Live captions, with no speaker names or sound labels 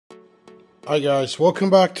Hi guys, welcome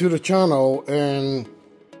back to the channel, and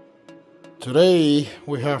today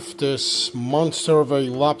we have this monster of a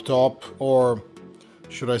laptop, or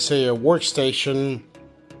should I say a workstation,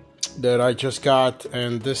 that I just got.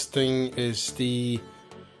 And this thing is the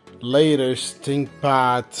latest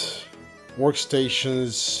Thinkpad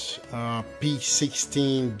workstations,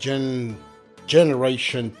 P16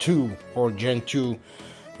 generation 2, or Gen 2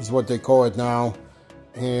 is what they call it now.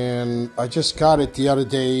 And I just got it the other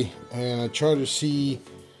day, and I tried to see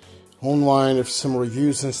online if some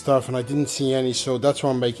reviews and stuff, and I didn't see any, so that's why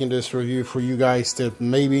I'm making this review for you guys that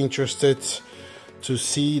may be interested to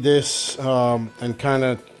see this and kind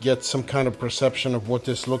of get some kind of perception of what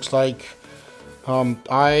this looks like.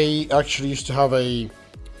 I actually used to have a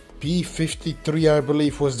P53, I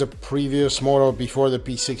believe was the previous model before the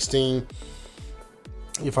P16,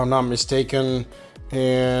 if I'm not mistaken,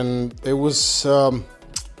 and it was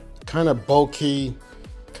kind of bulky,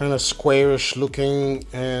 kind of squarish looking,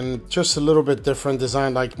 and just a little bit different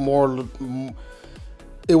design, like more,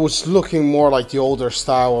 it was looking more like the older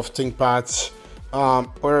style of ThinkPads.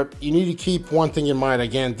 Where you need to keep one thing in mind,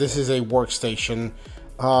 again, this is a workstation.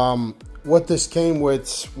 What this came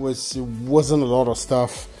with wasn't a lot of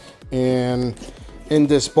stuff, and in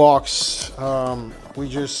this box the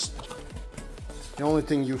only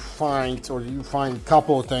thing you find, or you find a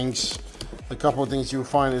couple of things. The couple of things you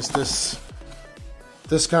find is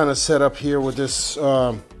this kind of setup here with this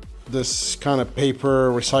this kind of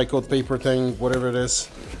paper, recycled paper thing, whatever it is.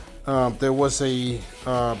 There was a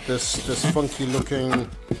this funky looking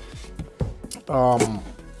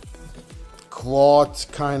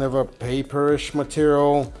cloth, kind of a paperish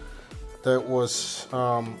material that was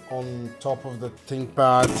on top of the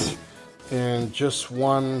ThinkPad, and just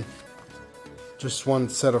one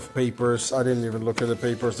set of papers. I didn't even look at the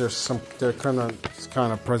papers. They're kind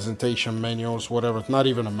of presentation manuals, whatever. Not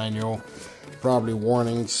even a manual, probably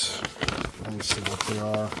warnings. Let me see what they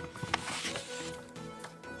are,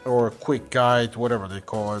 or a quick guide, whatever they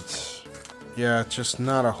call it. Yeah, just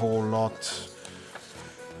not a whole lot.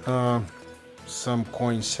 Some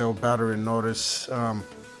coin cell battery notice.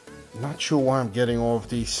 Not sure why I'm getting all of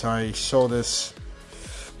these. I saw this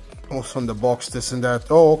also on the box, this and that.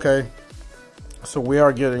 Oh, okay. So we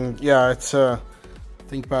are getting, yeah, it's a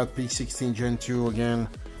ThinkPad P16 Gen 2 again.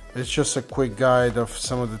 It's just a quick guide of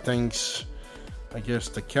some of the things. I guess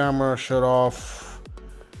the camera shut off,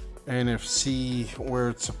 NFC where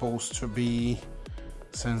it's supposed to be,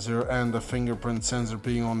 sensor, and the fingerprint sensor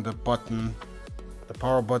being on the button, the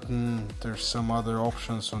power button. There's some other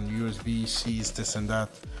options on USB-C's, this and that.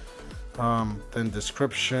 Then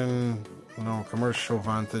description, commercial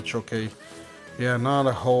vantage, okay. Yeah, not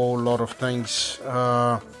a whole lot of things.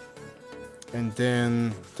 And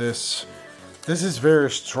then this is very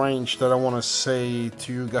strange, that I want to say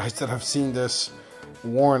to you guys that I've seen this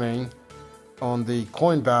warning on the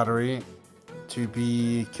coin battery to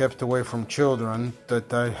be kept away from children,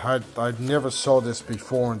 that I never saw this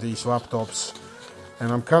before in these laptops.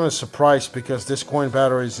 And I'm kind of surprised, because this coin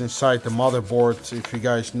battery is inside the motherboard, if you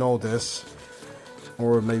guys know this,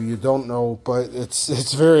 or maybe you don't know, but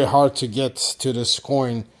it's very hard to get to this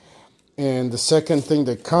coin. And the second thing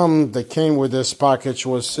that came with this package,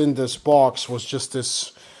 was in this box, was just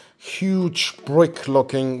this huge brick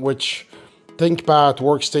looking, which ThinkPad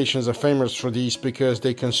workstations are famous for these, because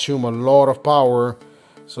they consume a lot of power.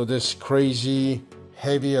 So this crazy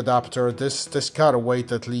heavy adapter, this gotta weigh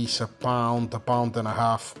at least a pound and a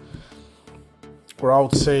half. Or I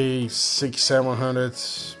would say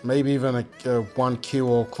 600-700, maybe even 1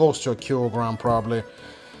 kilo, close to a kilogram probably.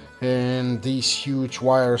 And these huge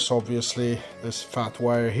wires, obviously, this fat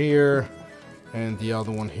wire here and the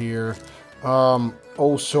other one here.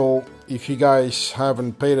 Also, if you guys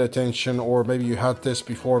haven't paid attention, or maybe you had this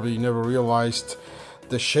before but you never realized,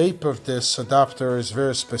 the shape of this adapter is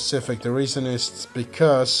very specific. The reason is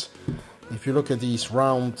because if you look at these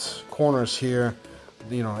round corners here,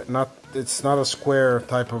 it's not a square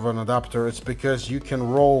type of an adapter. It's because you can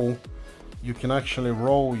actually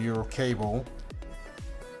roll your cable.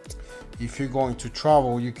 If you're going to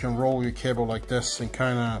travel, you can roll your cable like this and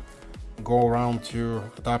kind of go around your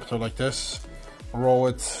adapter like this, roll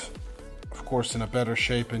it, of course, in a better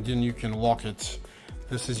shape, and then you can lock it.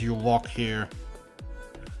 This is your lock here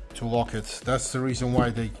to lock it. That's the reason why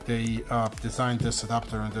they designed this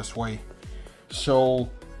adapter in this way. So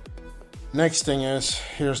next thing is,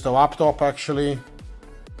 here's the laptop actually,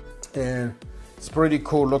 and it's pretty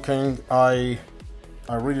cool looking. I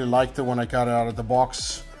really liked it when I got it out of the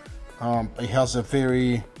box. It has a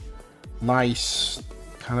very nice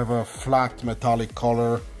kind of a flat metallic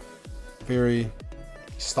color, very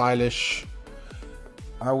stylish.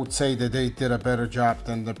 I would say that they did a better job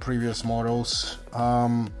than the previous models.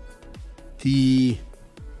 The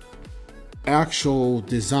actual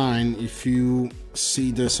design, if you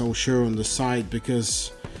see this, I'll show on the side,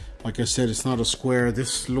 because like I said, it's not a square.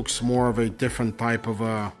 This looks more of a different type of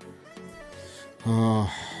a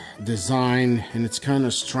design, and it's kind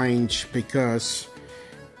of strange because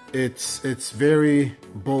it's very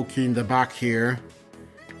bulky in the back here,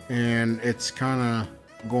 and it's kind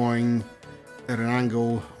of going at an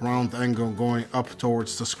angle, round angle, going up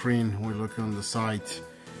towards the screen. We're looking on the side.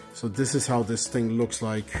 So this is how this thing looks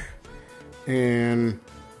like, and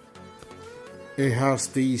it has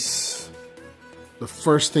these, the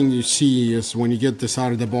first thing you see is when you get this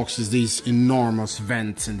out of the box is these enormous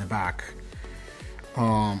vents in the back.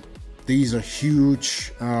 These are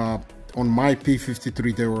huge. On my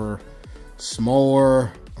P53 they were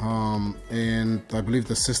smaller, and I believe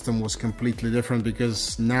the system was completely different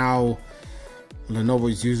because now Lenovo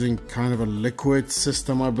is using kind of a liquid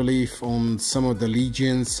system, I believe, on some of the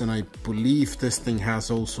Legions, and I believe this thing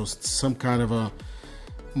has also some kind of a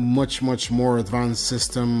much more advanced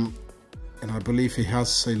system, and I believe it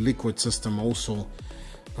has a liquid system also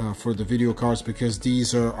for the video cards, because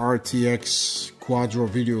these are RTX Quadro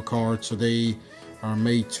video cards, so they are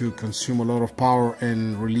made to consume a lot of power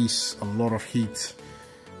and release a lot of heat.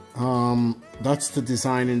 That's the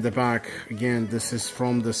design in the back. Again, this is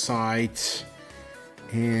from the side,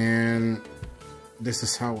 and this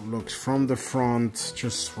is how it looks from the front,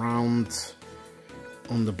 just round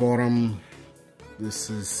on the bottom.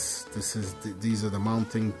 These are the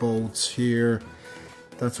mounting bolts here.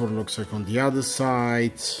 That's what it looks like on the other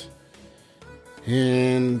side.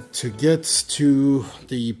 And to get to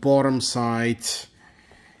the bottom side,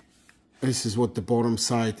 this is what the bottom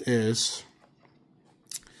side is,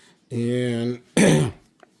 and it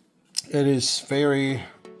is very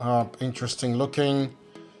interesting looking.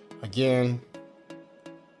 Again,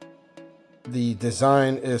 the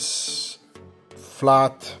design is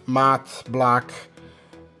flat, matte black,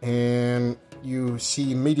 and you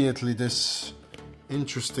see immediately this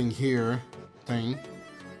interesting here thing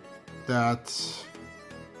that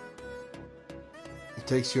it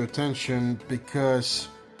takes your attention, because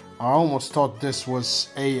I almost thought this was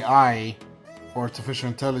AI, artificial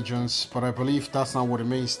intelligence, but I believe that's not what it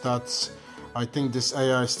means. I think this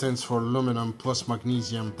AI stands for aluminum plus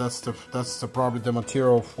magnesium. That's probably the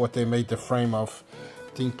material of what they made the frame of.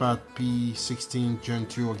 Thinkpad P16 Gen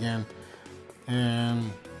 2 again,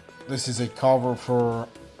 and this is a cover for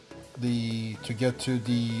to get to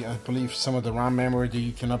the, I believe, some of the RAM memory that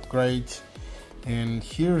you can upgrade. And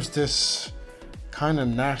here's this kind of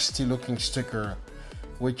nasty looking sticker,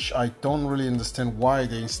 which I don't really understand why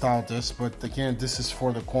they installed this, but again, this is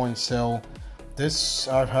for the coin cell. This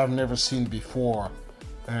I have never seen before,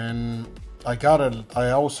 and I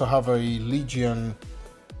also have a Legion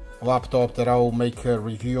laptop that I will make a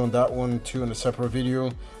review on that one too in a separate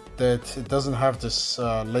video, that it doesn't have this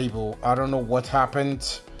label. I don't know what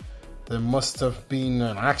happened. There must have been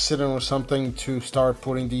an accident or something to start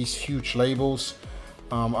putting these huge labels.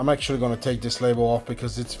 I'm actually going to take this label off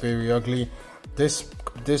because it's very ugly. This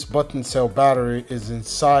button cell battery is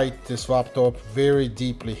inside this laptop, very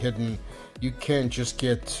deeply hidden. You can't just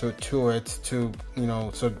get to it to, you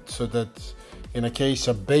know, so that in a case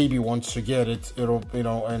a baby wants to get it, it'll, you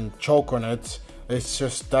know, and choke on it. It's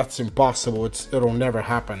just, that's impossible. It'll never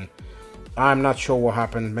happen. I'm not sure what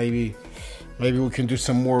happened. Maybe we can do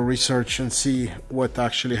some more research and see what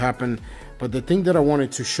actually happened. But the thing that I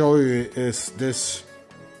wanted to show you is this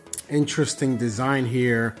interesting design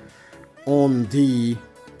here on the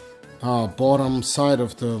bottom side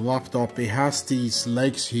of the laptop. It has these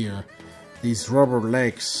legs here, these rubber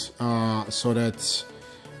legs, so that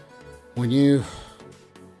when you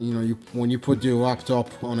put your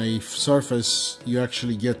laptop on a surface, you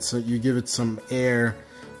actually you give it some air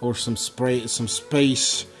or some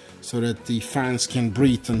space, so that the fans can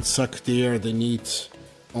breathe and suck the air they need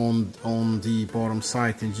on the bottom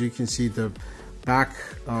side. And as you can see, the back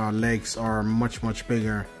legs are much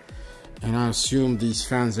bigger, and I assume these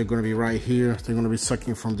fans are going to be right here. They're going to be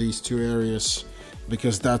sucking from these two areas,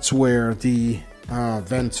 because that's where the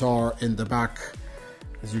vents are in the back.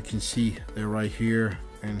 As you can see, they're right here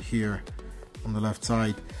and here on the left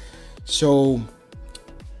side. So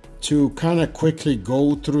to kind of quickly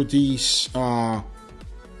go through these,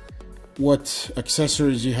 what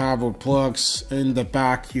accessories you have or plugs in the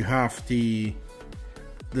back, you have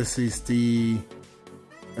this is the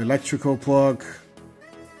electrical plug,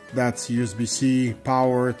 that's USB-C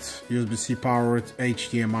powered,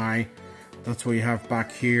 HDMI. That's what you have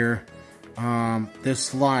back here.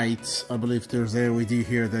 this light, I believe there's a LED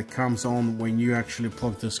here that comes on when you actually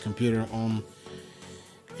plug this computer on.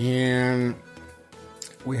 And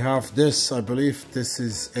we have this, I believe this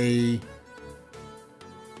is a,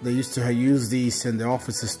 they used to use these in the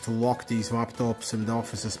offices to lock these laptops in the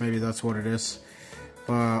offices, maybe that's what it is.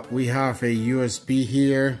 But we have a USB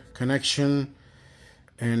here connection,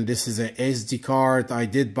 and this is a SD card. I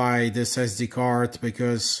did buy this SD card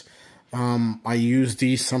because I use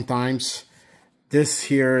these sometimes. This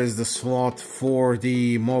here is the slot for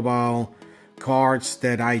the mobile cards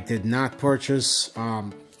that I did not purchase.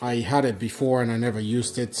 I had it before and I never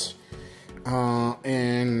used it.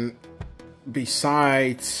 And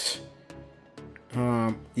besides,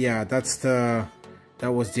 yeah, that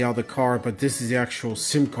was the other card, but this is the actual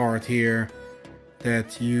SIM card here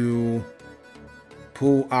that you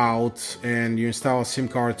pull out and you install a SIM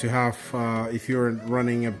card to have if you're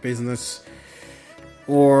running a business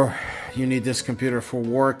or you need this computer for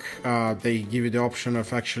work. They give you the option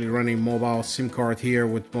of actually running mobile SIM card here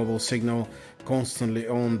with mobile signal constantly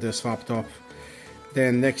on this laptop.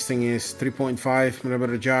 Then next thing is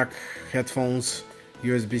 3.5mm jack, headphones,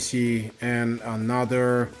 USB-C, and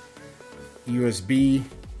another USB,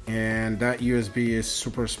 and that USB is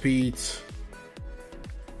super speed.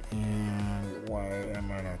 And why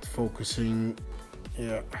am I not focusing?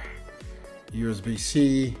 Yeah,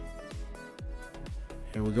 USB-C,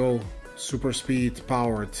 here we go, super speed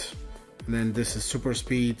powered. And then this is super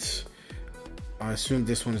speed. I assume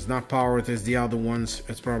this one is not powered as the other ones,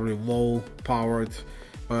 it's probably low powered,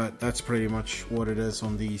 but that's pretty much what it is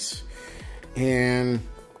on these. And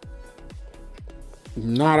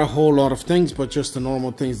not a whole lot of things, but just the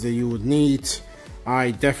normal things that you would need. I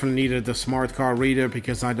definitely needed the smart card reader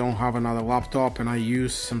because I don't have another laptop, and I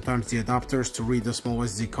use sometimes the adapters to read the small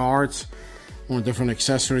SD cards or a different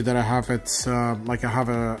accessory that I have. It's like I have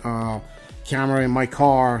a camera in my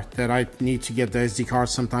car that I need to get the SD card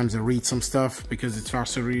sometimes and read some stuff because it's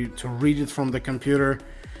faster to read it from the computer,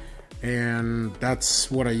 and that's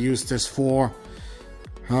what I use this for.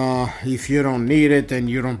 If you don't need it, then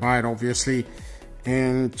you don't buy it, obviously.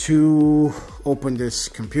 And to open this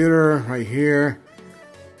computer right here,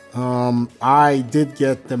 I did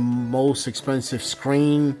get the most expensive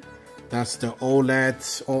screen. That's the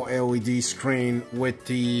OLED or LED screen with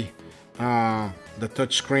the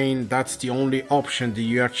touch screen. That's the only option that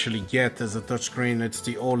you actually get as a touch screen. It's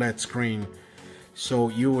the OLED screen, so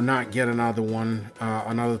you will not get another one,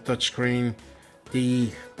 another touch screen.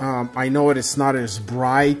 I know it is not as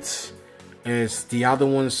bright as the other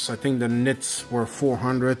ones. I think the nits were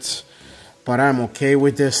 400, but I'm okay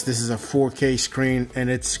with this. This is a 4K screen and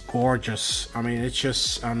it's gorgeous. I mean, it's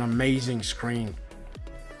just an amazing screen.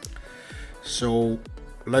 So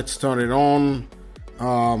let's turn it on.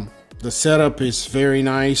 The setup is very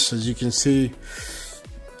nice, as you can see,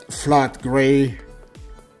 flat gray,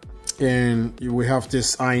 and we have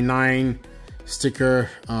this i9 sticker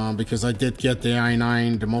because I did get the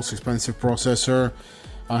i9, the most expensive processor.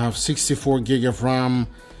 I have 64 gig of RAM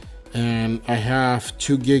and I have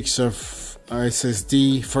 2 gigs of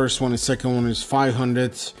SSD. First one and second one is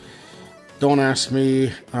 500. Don't ask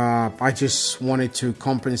me, I just wanted to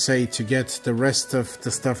compensate to get the rest of the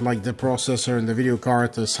stuff like the processor and the video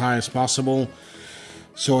card as high as possible.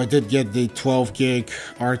 So I did get the 12 gig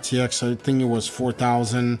RTX, I think it was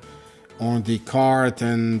 4000 on the card,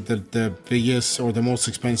 and the biggest or the most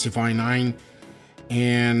expensive i9.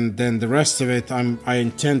 And then the rest of it, I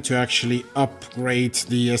intend to actually upgrade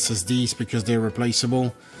the SSDs because they're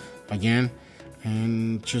replaceable again.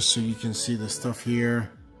 And just so you can see the stuff here,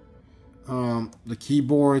 the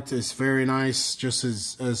keyboard is very nice, just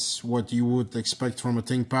as what you would expect from a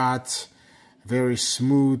ThinkPad. Very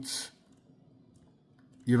smooth,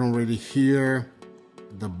 you don't really hear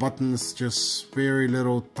the buttons, just very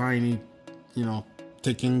little tiny, you know,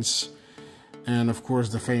 tickings. And of course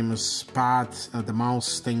the famous pad, the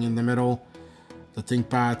mouse thing in the middle, the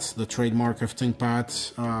ThinkPad, the trademark of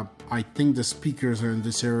ThinkPad. I think the speakers are in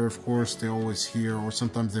this area, of course, they're always here, or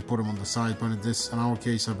sometimes they put them on the side, but in our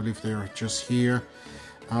case, I believe they are just here.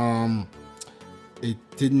 It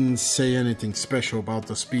didn't say anything special about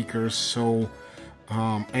the speakers, so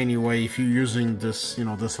anyway, if you're using this, you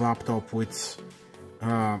know, this laptop with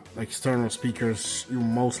external speakers, you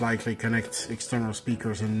most likely connect external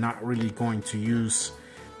speakers and not really going to use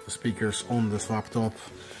the speakers on this laptop.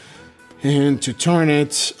 And to turn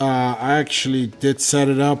it, I actually did set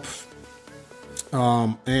it up,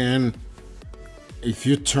 and if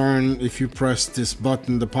you press this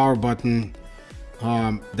button, the power button,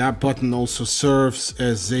 that button also serves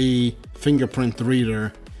as a fingerprint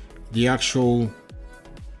reader. The actual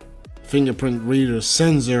fingerprint reader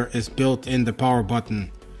sensor is built in the power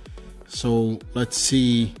button. So let's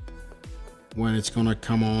see when it's gonna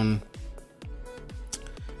come on,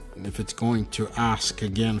 and if it's going to ask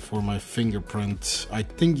again for my fingerprint. I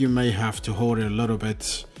think you may have to hold it a little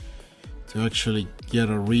bit to actually get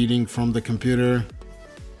a reading from the computer.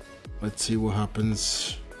 Let's see what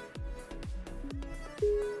happens.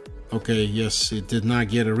 Okay, yes, it did not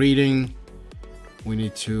get a reading. We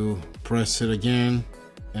need to press it again,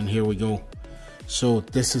 and here we go. So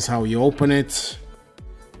this is how you open it.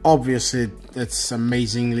 Obviously it's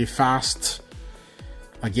amazingly fast.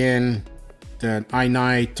 Again, the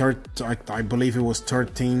i9 I believe it was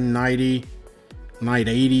 1390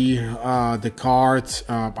 980, the card.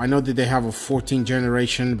 I know that they have a 14th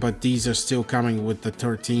generation, but these are still coming with the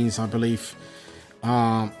 13s, I believe.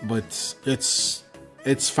 But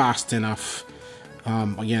it's fast enough.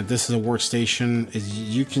 Again, this is a workstation. As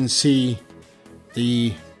you can see,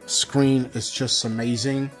 the screen is just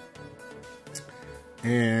amazing.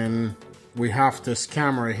 And we have this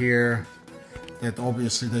camera here that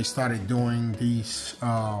obviously they started doing these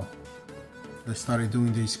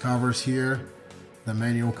covers here, the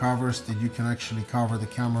manual covers that you can actually cover the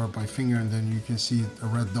camera by finger, and then you can see a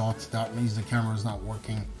red dot. That means the camera is not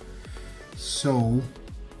working. So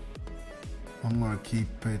I'm gonna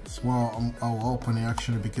keep it, well, I'll open it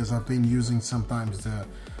actually, because I've been using sometimes the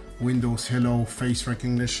Windows Hello face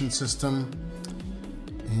recognition system,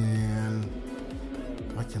 and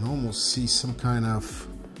I can almost see some kind of,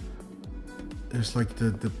 there's like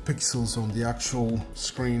the pixels on the actual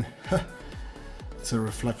screen. It's a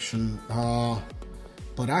reflection.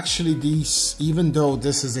 But actually these, even though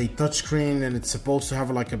this is a touchscreen and it's supposed to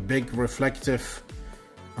have like a big reflective,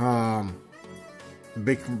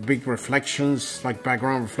 big reflections, like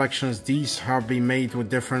background reflections, these have been made with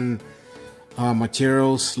different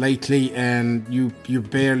materials lately, and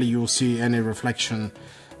you'll see any reflection.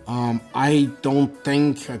 I don't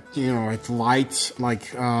think, you know, at light,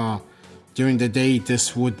 like during the day,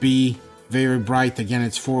 this would be very bright. Again,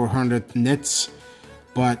 it's 400 nits,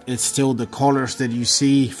 but it's still the colors that you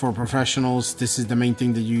see for professionals. This is the main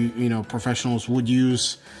thing that you know professionals would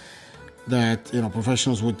use. That, you know,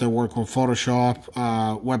 professionals with their work with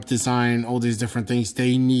Photoshop, web design, all these different things,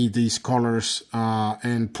 they need these colors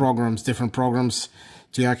and programs, different programs,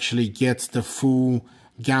 to actually get the full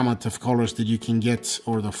gamut of colors that you can get,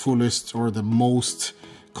 or the fullest or the most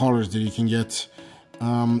colors that you can get.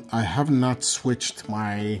 I have not switched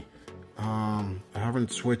my I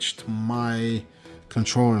haven't switched my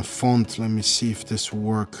control and font. Let me see if this will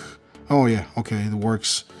work. Oh yeah, okay, it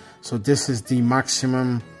works. So this is the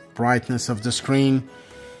maximum brightness of the screen.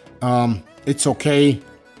 It's okay.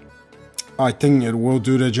 I think it will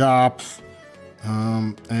do the job.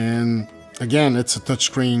 And again, it's a touch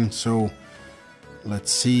screen, so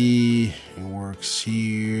let's see. It works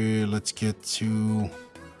here. Let's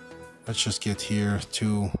just get here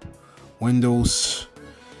to Windows.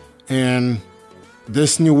 And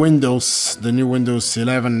this new Windows, the new Windows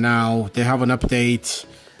 11 now, they have an update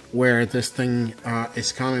where this thing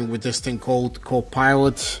is coming with this thing called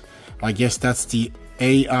Copilot. I guess that's the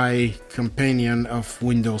AI companion of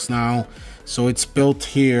Windows now. So it's built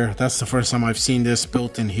here. That's the first time I've seen this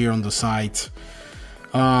built in here on the site.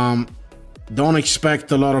 Don't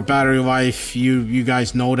expect a lot of battery life. You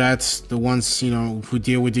guys know that. The ones, you know, who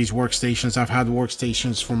deal with these workstations. I've had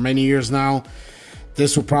workstations for many years now.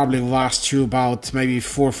 This will probably last you about maybe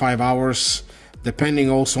 4 or 5 hours, depending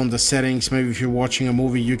also on the settings. Maybe if you're watching a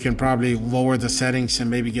movie, you can probably lower the settings and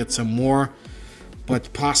maybe get some more.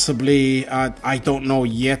 But possibly, I don't know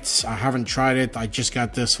yet. I haven't tried it. I just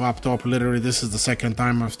got this laptop. Literally, this is the second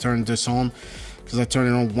time I've turned this on, because I turned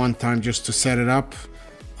it on one time just to set it up.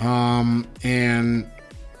 And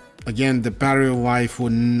again, the battery life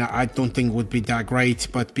would not, I don't think would be that great,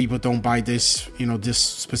 but people don't buy this, you know, this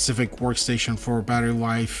specific workstation for battery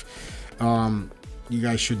life. You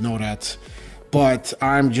guys should know that. But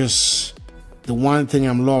I'm just, the one thing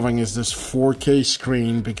I'm loving is this 4K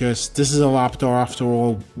screen, because this is a laptop after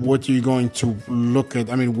all. What are you going to look at?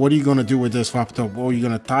 I mean, what are you going to do with this laptop? Well, you're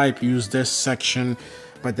going to type, use this section,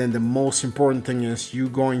 but then the most important thing is you're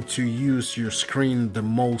going to use your screen the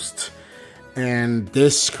most. And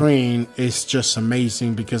this screen is just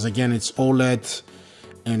amazing, because again, it's OLED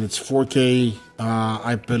and it's 4K.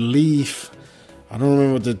 I believe, I don't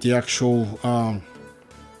remember the actual,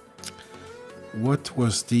 what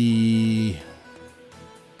was the,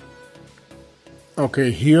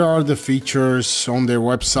 okay, here are the features on their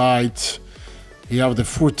website. You have the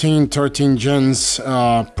 14, 13 gens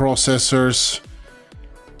processors.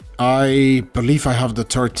 I believe I have the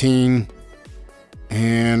 13,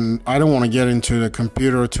 and I don't want to get into the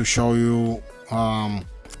computer to show you.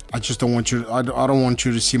 I just don't want you. I don't want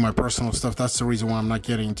you to see my personal stuff. That's the reason why I'm not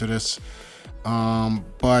getting into this.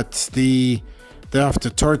 But they have the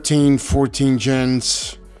 13, 14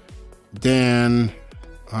 gens. Then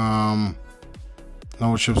no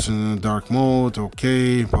chips in the dark mode.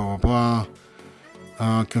 Okay, blah blah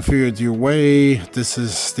blah. Configured your way. This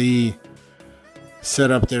is the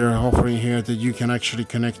setup they're offering here, that you can actually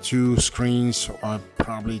connect 2 screens, or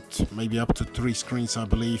probably maybe up to 3 screens, I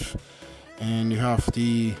believe. And you have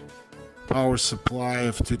the power supply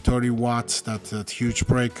of 230 watts, that huge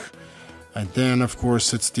brick. And then of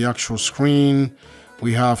course it's the actual screen.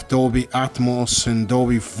 We have Dolby Atmos and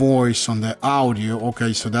Dolby Voice on the audio.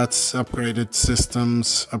 Okay, so that's upgraded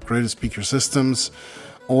systems, upgraded speaker systems,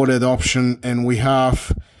 OLED option. And we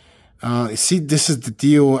have see, this is the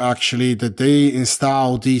deal actually, that they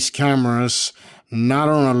install these cameras not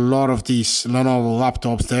on a lot of these Lenovo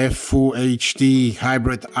laptops. They have full HD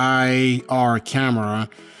hybrid IR camera,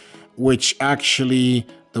 which actually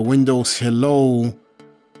the Windows Hello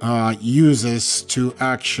uses to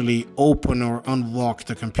actually open or unlock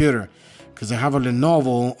the computer. Because I have a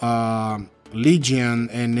Lenovo Legion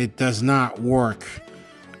and it does not work.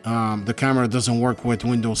 The camera doesn't work with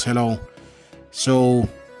Windows Hello. So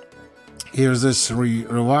here's this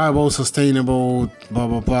reliable, sustainable, blah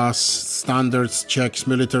blah blah, standards checks,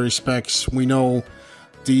 military specs. We know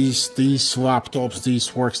these laptops,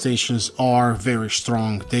 these workstations are very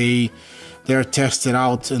strong. They're tested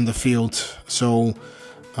out in the field. So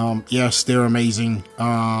yes, they're amazing.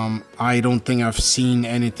 I don't think I've seen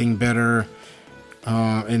anything better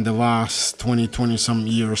in the last 20 some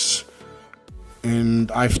years. And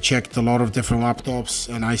I've checked a lot of different laptops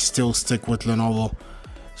and I still stick with Lenovo.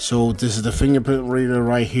 So this is the fingerprint reader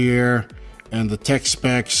right here, and the tech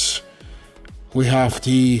specs. We have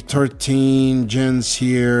the 13 gens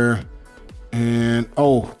here, and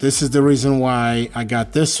oh, this is the reason why I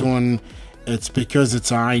got this one. It's because it's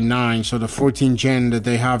an i9, so the 14 gen that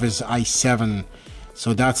they have is i7,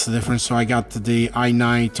 so that's the difference. So I got the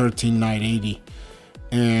i9 13980,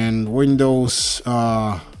 and Windows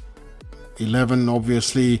 11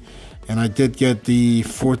 obviously. And I did get the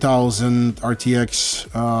 4000 RTX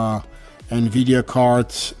NVIDIA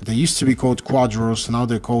cards. They used to be called Quadros, now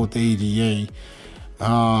they're called ADA.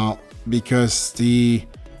 Because the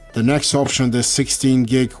next option, the 16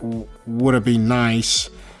 gig, would have been nice.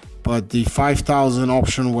 But the 5000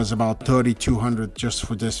 option was about 3200 just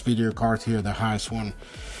for this video card here, the highest one.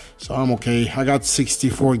 So I'm okay. I got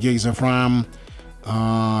 64 gigs of RAM.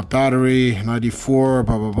 Battery, 94,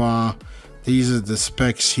 blah, blah, blah. These are the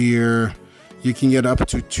specs here. You can get up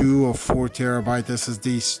to 2 or 4 terabyte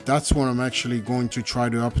SSDs. That's what I'm actually going to try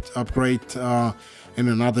to upgrade in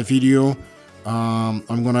another video. I'm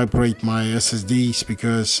going to upgrade my SSDs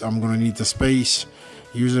because I'm going to need the space.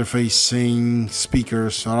 User facing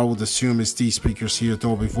speakers, so I would assume it's these speakers here.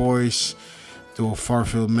 Dolby Voice, dual far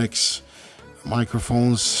field mix,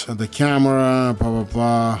 microphones, the camera, blah blah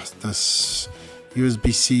blah. This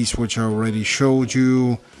USB-Cs, which I already showed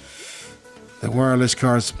you. The wireless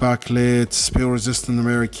cards, backlit, spill resistant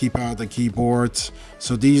numeric keypad, the keyboard.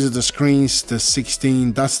 So these are the screens. The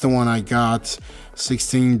 16, that's the one I got.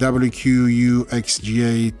 16 WQU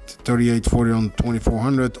XGA 3840 on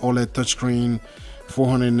 2400 OLED touchscreen,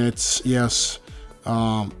 400 nits. Yes,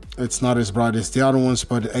 it's not as bright as the other ones,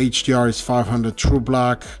 but HDR is 500 true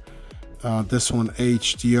black. This one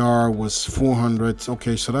HDR was 400.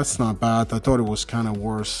 Okay, so that's not bad. I thought it was kind of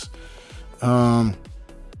worse.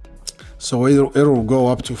 So it'll go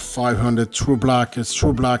up to 500 true black. It's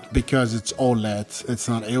true black because it's OLED. It's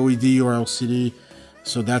not LED or LCD.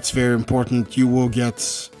 So that's very important. You will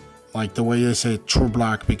get, like the way they say, true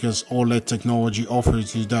black, because OLED technology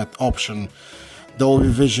offers you that option. Dolby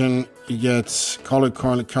Vision, you get color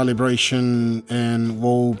calibration and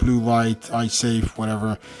low blue light, eye safe,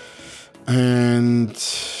 whatever. And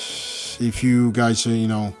if you guys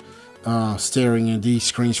are, staring at these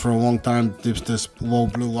screens for a long time, this low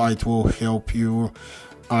blue light will help your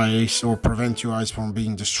eyes or prevent your eyes from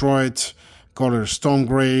being destroyed. Color stone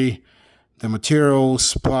gray. The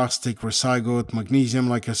materials, plastic, recycled, magnesium,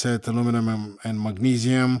 like I said, aluminum and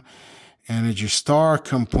magnesium. Energy Star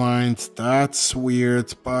compliant. That's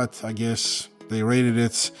weird, but I guess they rated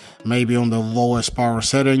it maybe on the lowest power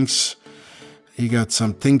settings. You got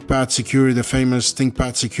some Thinkpad security, the famous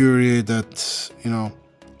Thinkpad security that,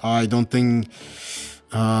 I don't think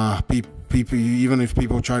people, even if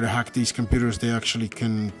people try to hack these computers, they actually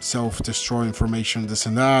can self-destroy information, this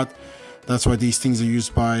and that. That's why these things are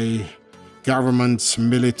used by governments,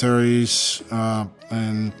 militaries,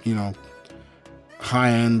 and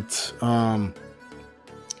high-end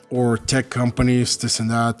or tech companies, this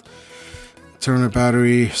and that. Turn the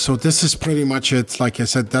battery. So this is pretty much it. Like I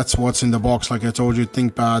said, that's what's in the box. Like I told you,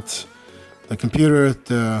 Thinkpad, the computer,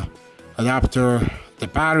 the adapter, the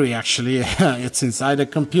battery. Actually, it's inside the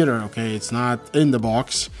computer. Okay, it's not in the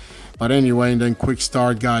box. But anyway, and then quick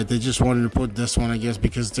start guide. They just wanted to put this one, I guess,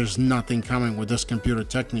 because there's nothing coming with this computer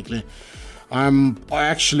technically. I'm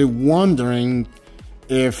actually wondering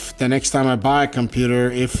if the next time I buy a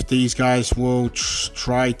computer, if these guys will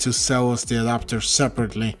try to sell us the adapter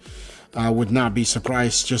separately. I would not be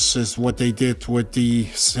surprised, just as what they did with the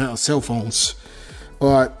cell phones.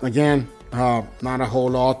 But again, not a whole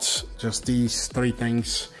lot, just these three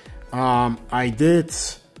things. I did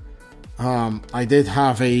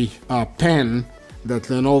have a pen that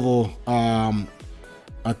Lenovo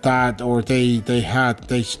they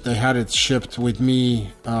had it shipped with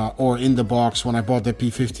me or in the box when I bought the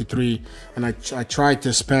P53, and I tried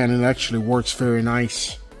this pen, and it actually works very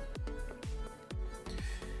nice.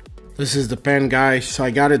 This is the pen, guys. I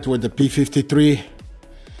got it with the P53,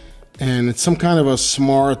 and it's some kind of a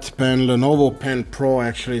smart pen. Lenovo Pen Pro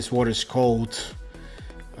actually is what it's called.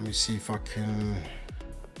 Let me see if I can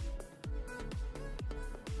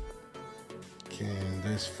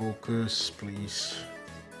this focus, please.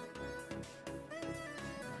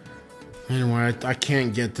 Anyway, I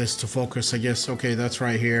can't get this to focus, I guess. Okay, that's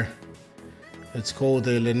right here. It's called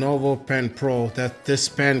the Lenovo Pen Pro. This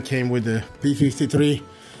pen came with the P53.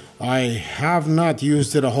 I have not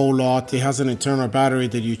used it a whole lot. It has an internal battery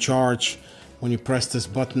that you charge when you press this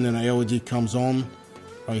button, and a LED comes on.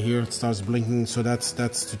 Right here, it starts blinking. So that's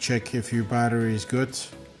to check if your battery is good.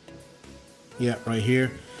 Yeah, right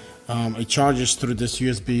here. It charges through this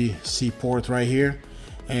USB-C port right here.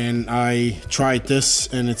 And I tried this,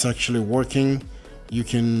 and it's actually working. You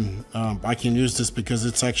can I can use this because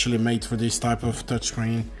it's actually made for these types of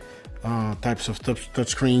touchscreens,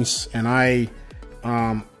 and I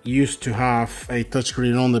used to have a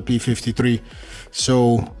touchscreen on the P53,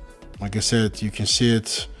 so like I said, you can see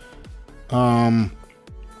it.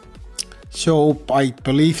 So I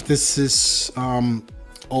believe this is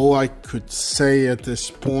all I could say at this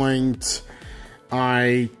point.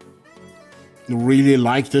 I really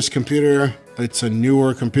like this computer. It's a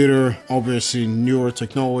newer computer, obviously newer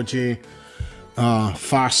technology,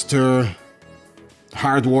 faster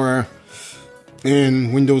hardware,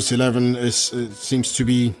 and Windows 11 seems to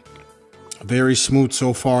be very smooth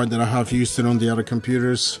so far. That I have used it on the other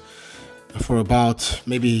computers for about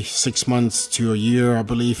maybe 6 months to a year, I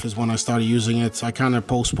believe, is when I started using it. I kind of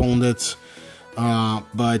postponed it,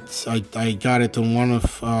 but I got it on one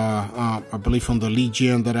of I believe on the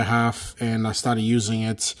Legion that I have, and I started using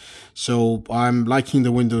it. So I'm liking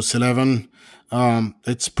the Windows 11.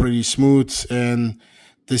 It's pretty smooth, and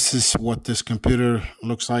this is what this computer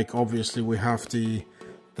looks like. Obviously, we have the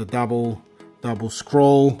double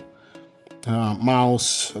scroll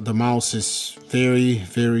mouse. The mouse is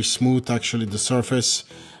very smooth. Actually, the surface.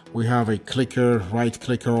 We have a clicker, right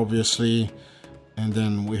clicker, obviously, and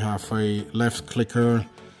then we have a left clicker,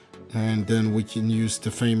 and then we can use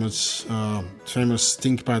the famous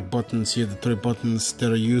Thinkpad buttons here. The 3 buttons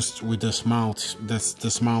that are used with this mouse. That's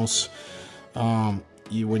this mouse. When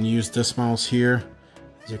you use this mouse here,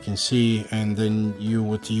 as you can see, and then you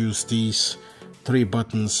would use these 3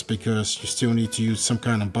 buttons because you still need to use some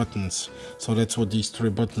kind of buttons. So that's what these 3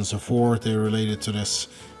 buttons are for. They're related to this,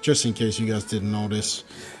 just in case you guys didn't know this.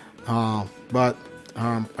 But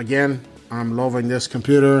again, I'm loving this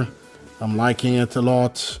computer. I'm liking it a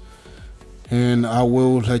lot, and I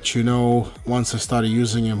will let you know once I started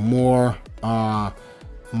using it more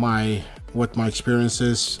what my experience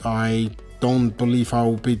is. I don't believe I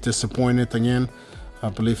will be disappointed again. I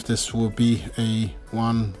believe this will be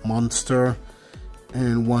one monster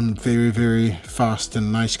and one very fast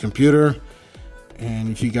and nice computer. And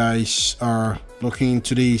if you guys are looking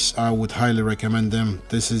into these, I would highly recommend them.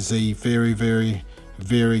 This is a very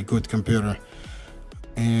good computer,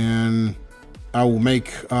 and I will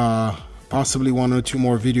make possibly 1 or 2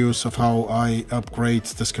 more videos of how I upgrade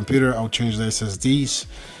this computer. I'll change the SSDs.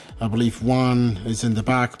 I believe one is in the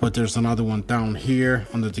back, but there's another one down here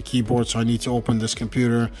under the keyboard, so I need to open this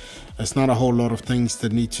computer. It's not a whole lot of things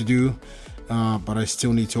that need to do, but I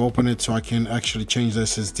still need to open it so I can actually change the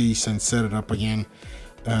SSDs and set it up again.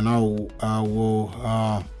 And I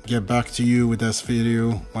will get back to you with this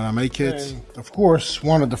video when I make it. And of course,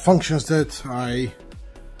 one of the functions that I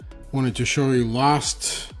wanted to show you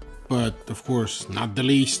last, but of course not the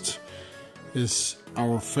least, is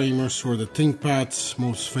our famous, or the Thinkpad's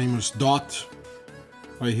most famous dot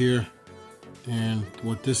right here. And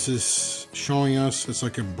what this is showing us, it's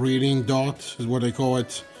like a breathing dot is what they call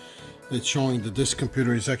it. it's showing that this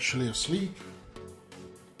computer is actually asleep.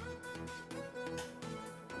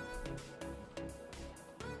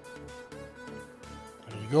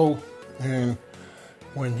 There you go. And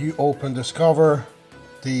when you open this cover,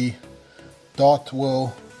 the dot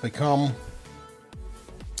will become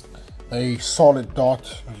a solid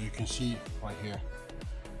dot, as you can see right here.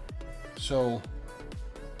 So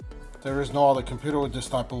there is no other computer with this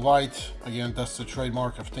type of light. Again, that's the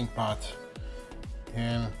trademark of Thinkpad.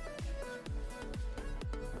 And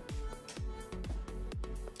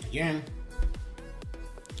again,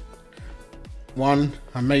 one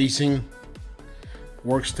amazing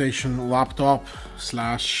workstation laptop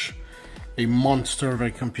slash a monster of a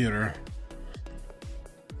computer.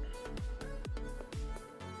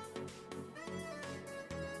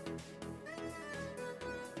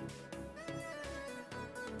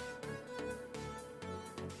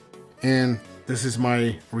 And this is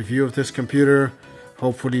my review of this computer.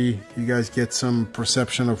 Hopefully you guys get some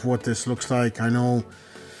perception of what this looks like. I know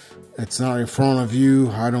it's not in front of you.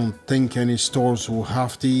 I don't think any stores will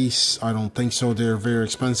have these. I don't think so. They're very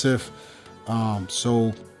expensive.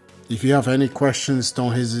 So if you have any questions,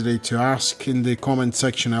 don't hesitate to ask in the comment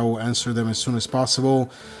section. I will answer them as soon as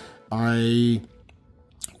possible. I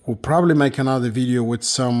will probably make another video with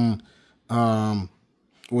some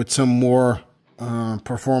more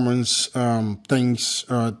performance things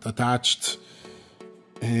attached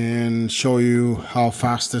and show you how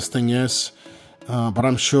fast this thing is, but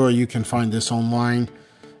I'm sure you can find this online.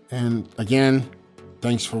 And again,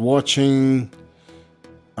 thanks for watching.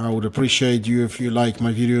 I would appreciate you if you like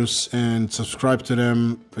my videos and subscribe to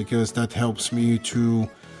them, because that helps me to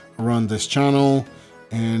run this channel.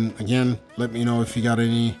 And again, let me know if you got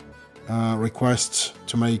any requests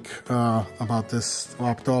to make about this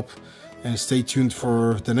laptop. And stay tuned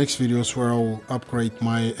for the next videos where I'll upgrade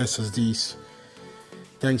my SSDs.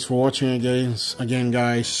 Thanks for watching again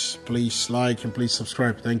guys. Please like and please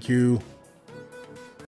subscribe. Thank you.